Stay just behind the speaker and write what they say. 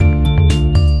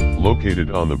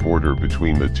located on the border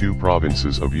between the two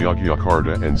provinces of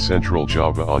Yogyakarta and Central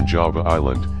Java on Java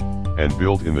Island, and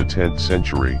built in the 10th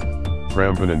century.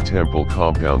 Prambanan Temple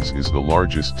Compounds is the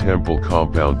largest temple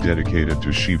compound dedicated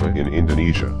to Shiva in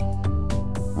Indonesia.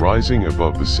 Rising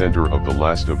above the center of the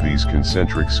last of these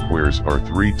concentric squares are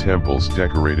three temples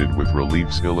decorated with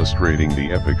reliefs illustrating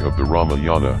the epic of the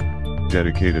Ramayana,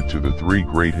 dedicated to the three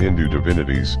great Hindu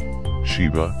divinities,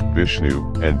 Shiva,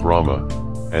 Vishnu, and Brahma,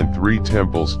 and three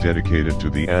temples dedicated to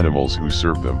the animals who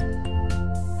serve them.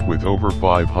 With over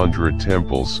 500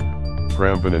 temples,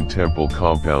 Prambanan Temple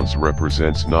Compounds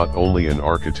represents not only an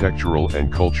architectural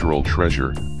and cultural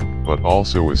treasure, but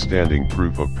also a standing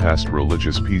proof of past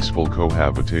religious peaceful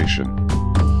cohabitation.